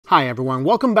Hi everyone,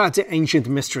 welcome back to Ancient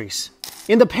Mysteries.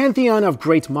 In the pantheon of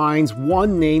great minds,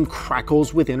 one name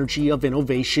crackles with energy of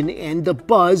innovation and the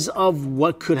buzz of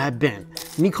what could have been: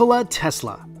 Nikola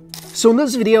Tesla. So in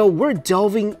this video, we're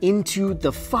delving into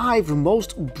the 5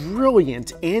 most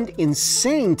brilliant and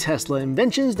insane Tesla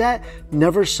inventions that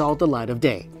never saw the light of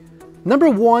day. Number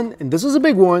 1, and this is a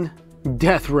big one,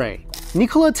 death ray.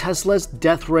 Nikola Tesla's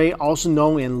death ray, also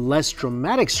known in less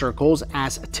dramatic circles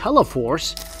as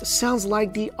Teleforce, sounds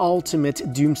like the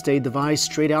ultimate doomsday device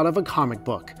straight out of a comic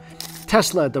book.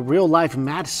 Tesla, the real-life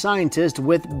mad scientist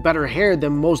with better hair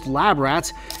than most lab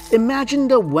rats,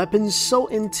 imagined a weapon so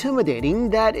intimidating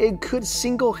that it could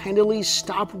single-handedly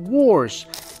stop wars,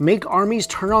 make armies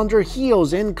turn on their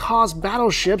heels, and cause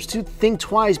battleships to think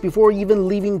twice before even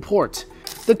leaving port.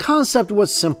 The concept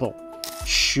was simple.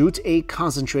 Shoot a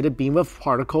concentrated beam of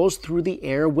particles through the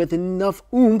air with enough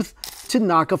oomph to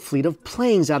knock a fleet of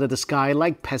planes out of the sky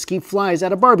like pesky flies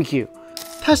at a barbecue.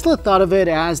 Tesla thought of it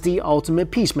as the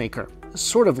ultimate peacemaker,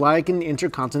 sort of like an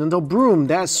intercontinental broom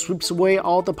that sweeps away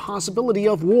all the possibility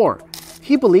of war.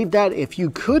 He believed that if you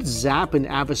could zap an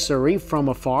adversary from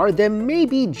afar, then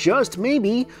maybe, just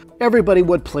maybe, everybody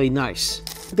would play nice.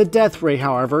 The death ray,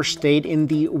 however, stayed in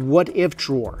the what-if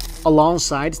drawer,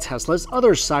 alongside Tesla's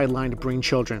other sidelined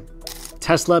brainchildren.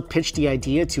 Tesla pitched the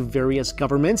idea to various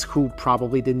governments who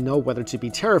probably didn't know whether to be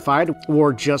terrified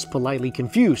or just politely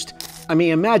confused. I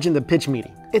mean, imagine the pitch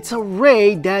meeting. It's a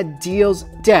ray that deals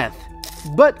death,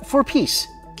 but for peace.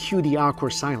 Cue the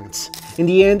awkward silence. In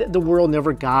the end, the world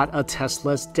never got a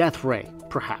Tesla's death ray,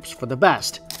 perhaps for the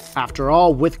best. After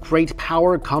all, with great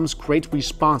power comes great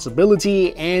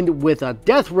responsibility, and with a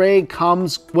death ray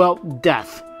comes, well,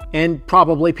 death. And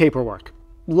probably paperwork.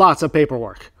 Lots of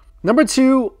paperwork. Number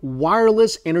 2,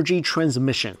 wireless energy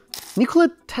transmission. Nikola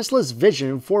Tesla's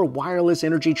vision for wireless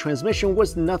energy transmission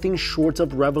was nothing short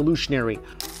of revolutionary.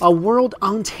 A world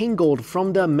untangled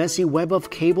from the messy web of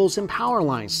cables and power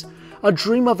lines. A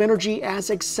dream of energy as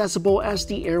accessible as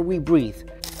the air we breathe.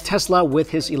 Tesla, with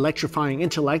his electrifying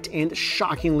intellect and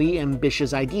shockingly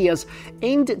ambitious ideas,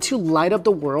 aimed to light up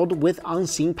the world with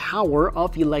unseen power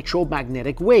of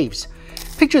electromagnetic waves.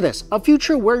 Picture this, a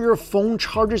future where your phone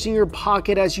charges in your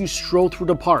pocket as you stroll through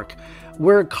the park,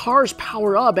 where cars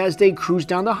power up as they cruise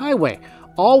down the highway,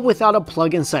 all without a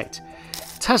plug in sight.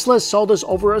 Tesla saw this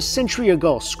over a century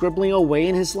ago, scribbling away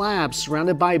in his lab,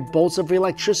 surrounded by bolts of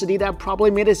electricity that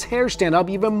probably made his hair stand up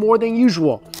even more than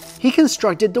usual. He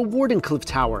constructed the Wardenclyffe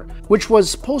Tower, which was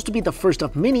supposed to be the first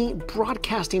of many,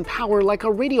 broadcasting power like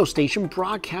a radio station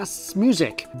broadcasts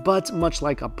music. But much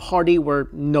like a party where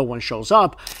no one shows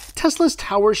up, Tesla's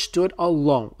tower stood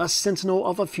alone, a sentinel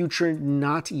of a future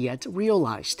not yet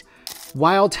realized.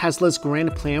 While Tesla's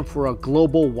grand plan for a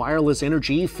global wireless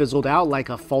energy fizzled out like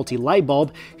a faulty light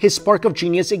bulb, his spark of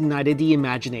genius ignited the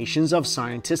imaginations of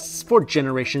scientists for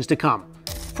generations to come.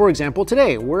 For example,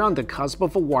 today, we're on the cusp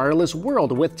of a wireless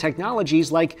world with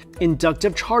technologies like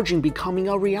inductive charging becoming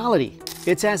a reality.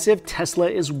 It's as if Tesla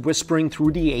is whispering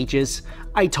through the ages,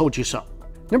 "I told you so."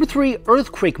 Number 3,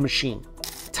 earthquake machine.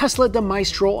 Tesla, the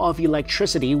maestro of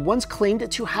electricity, once claimed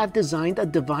to have designed a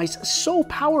device so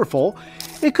powerful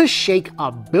it could shake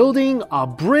a building, a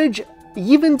bridge,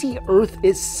 even the earth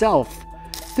itself.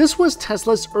 This was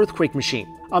Tesla's earthquake machine,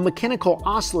 a mechanical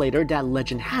oscillator that,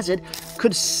 legend has it,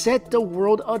 could set the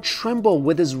world a-tremble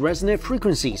with its resonant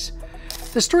frequencies.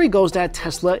 The story goes that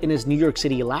Tesla in his New York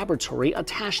City laboratory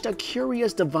attached a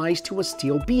curious device to a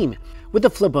steel beam. With the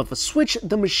flip of a switch,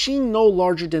 the machine, no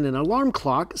larger than an alarm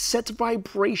clock, set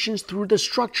vibrations through the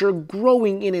structure,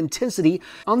 growing in intensity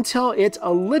until it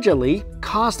allegedly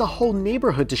caused a whole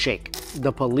neighborhood to shake.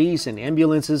 The police and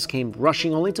ambulances came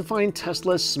rushing only to find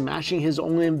Tesla smashing his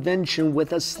own invention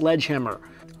with a sledgehammer.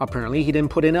 Apparently, he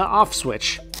didn't put in an off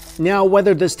switch. Now,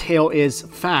 whether this tale is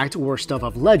fact or stuff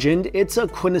of legend, it's a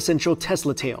quintessential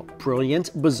Tesla tale.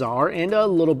 Brilliant, bizarre, and a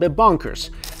little bit bonkers.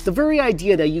 The very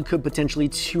idea that you could potentially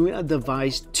tune a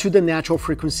device to the natural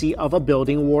frequency of a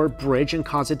building or bridge and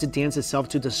cause it to dance itself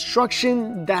to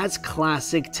destruction, that's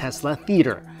classic Tesla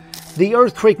theater. The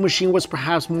earthquake machine was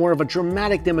perhaps more of a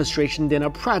dramatic demonstration than a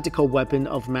practical weapon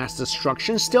of mass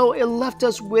destruction. Still, it left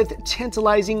us with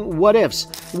tantalizing what-ifs.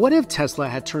 What if Tesla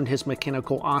had turned his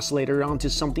mechanical oscillator onto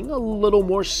something a little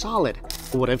more solid?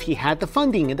 What if he had the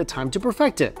funding and the time to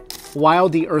perfect it? While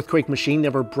the earthquake machine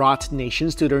never brought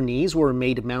nations to their knees or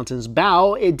made mountains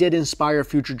bow, it did inspire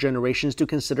future generations to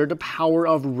consider the power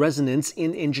of resonance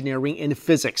in engineering and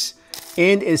physics.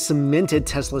 And it cemented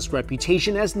Tesla's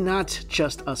reputation as not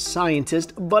just a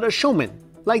scientist, but a showman,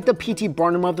 like the P.T.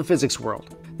 Barnum of the physics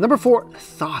world. Number 4,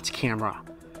 thought camera.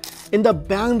 In the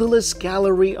boundless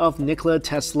gallery of Nikola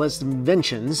Tesla's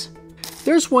inventions,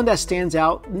 There's one that stands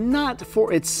out not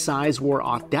for its size or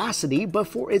audacity, but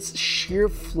for its sheer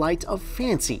flight of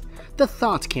fancy: the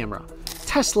thought camera.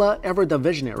 Tesla, ever the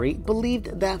visionary,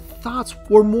 believed that thoughts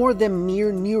were more than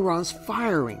mere neurons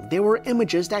firing. They were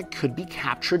images that could be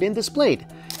captured and displayed.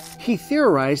 He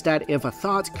theorized that if a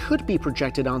thought could be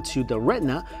projected onto the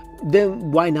retina,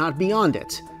 then why not beyond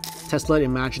it? Tesla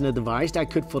imagined a device that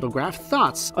could photograph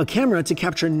thoughts, a camera to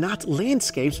capture not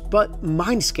landscapes but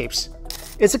mindscapes.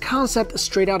 It's a concept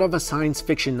straight out of a science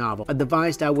fiction novel, a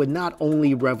device that would not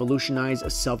only revolutionize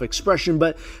self-expression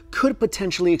but could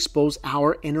potentially expose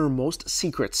our innermost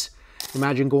secrets.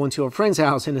 Imagine going to a friend's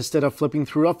house and instead of flipping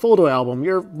through a photo album,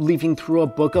 you're leafing through a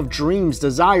book of dreams,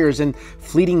 desires, and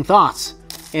fleeting thoughts.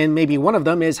 And maybe one of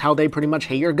them is how they pretty much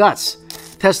hate your guts.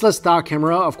 Tesla's thought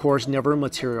camera, of course, never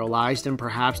materialized, and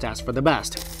perhaps that's for the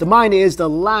best. The mind is the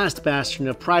last bastion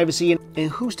of privacy, and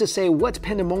who's to say what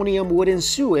pandemonium would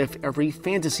ensue if every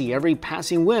fantasy, every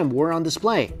passing whim were on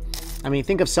display? I mean,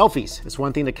 think of selfies. It's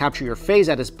one thing to capture your face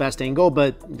at its best angle,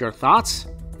 but your thoughts?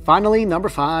 Finally, number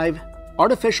 5,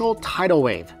 artificial tidal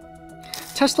wave.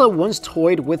 Tesla once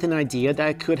toyed with an idea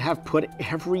that could have put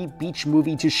every beach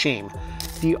movie to shame: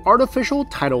 the artificial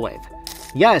tidal wave.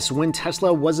 Yes, when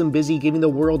Tesla wasn't busy giving the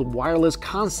world wireless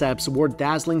concepts or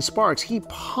dazzling sparks, he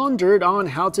pondered on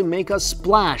how to make a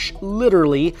splash,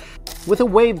 literally, with a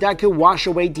wave that could wash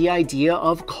away the idea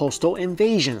of coastal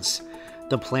invasions.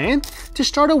 The plan? To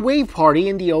start a wave party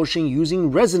in the ocean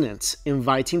using resonance,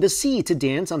 inviting the sea to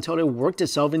dance until it worked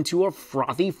itself into a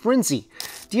frothy frenzy.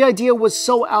 The idea was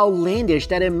so outlandish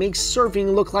that it makes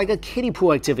surfing look like a kiddie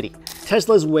pool activity.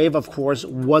 Tesla's wave, of course,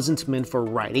 wasn't meant for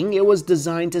riding. It was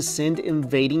designed to send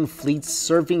invading fleets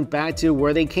surfing back to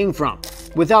where they came from,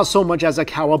 without so much as a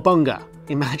cowabunga.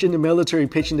 Imagine the military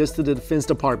pitching this to the Defense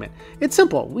Department. It's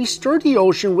simple. We stir the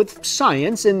ocean with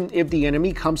science, and if the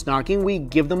enemy comes knocking, we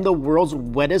give them the world's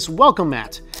wettest welcome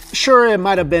mat. Sure, it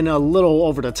might have been a little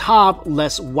over the top,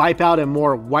 less wipeout and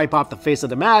more wipe off the face of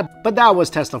the map, but that was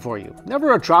Tesla for you.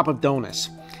 Never a drop of donus.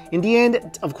 In the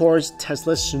end, of course,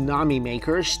 Tesla's tsunami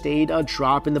maker stayed a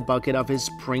drop in the bucket of his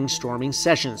brainstorming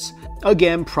sessions.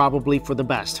 Again, probably for the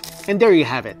best. And there you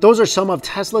have it. Those are some of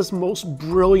Tesla's most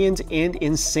brilliant and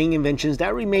insane inventions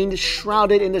that remained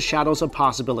shrouded in the shadows of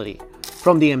possibility.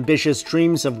 From the ambitious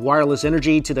dreams of wireless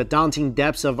energy to the daunting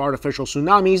depths of artificial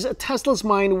tsunamis, Tesla's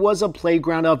mind was a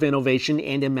playground of innovation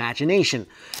and imagination.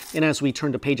 And as we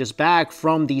turn the pages back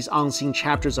from these unseen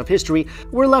chapters of history,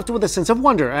 we're left with a sense of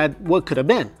wonder at what could have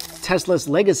been. Tesla's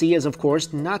legacy is, of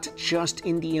course, not just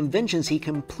in the inventions he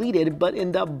completed, but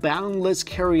in the boundless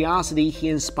curiosity he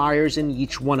inspires in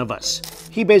each one of us.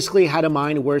 He basically had a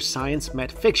mind where science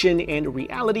met fiction and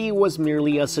reality was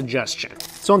merely a suggestion.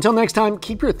 So until next time,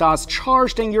 keep your thoughts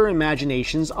charged and your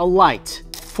imaginations alight.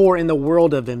 For in the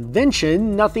world of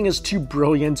invention, nothing is too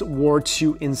brilliant or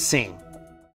too insane.